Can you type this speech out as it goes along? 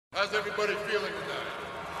How's everybody feeling tonight?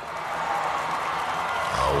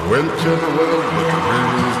 I went to the well, but the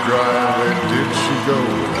river was dry. Where did she go,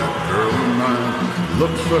 that girl of mine?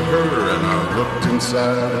 Looked for her, and I looked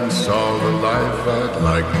inside and saw the life I'd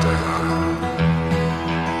like to have.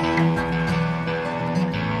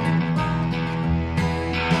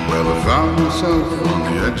 Well, I found myself on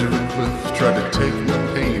the edge of a cliff, tried to take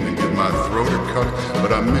my pain and give my throat a cut,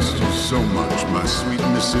 but I missed you so much, my sweet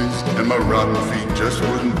missus, and my rotten feet just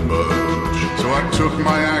wouldn't budge. So I took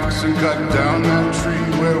my axe and cut down that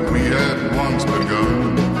tree where we had once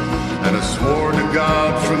begun, and I swore to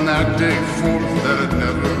God from that day forth that I'd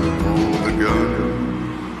never pull the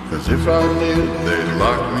gun. 'Cause if I did, they'd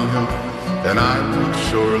lock me up, and I would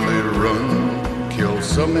surely run, kill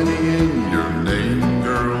so many in your name,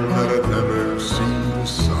 girl, that I'd never see the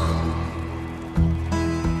sun.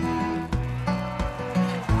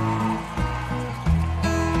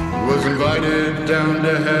 Was invited down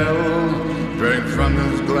to hell, drank from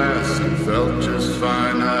his glass and felt just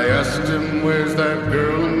fine. I asked him, where's that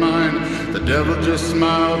girl of mine? The devil just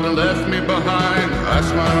smiled and left me behind. I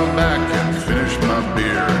smiled back and finished my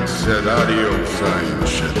beer and said adios, I ain't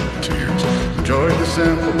shedding tears. Enjoyed the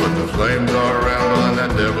sample, but the flames are ramble, and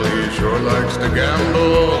that devil, he sure likes to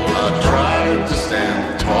gamble. I tried to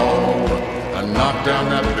stand tall and knock down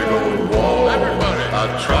that big old wall. Everybody! I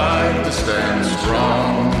tried to stand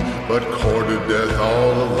strong, but courted death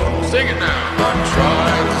all alone. Sing it now! I tried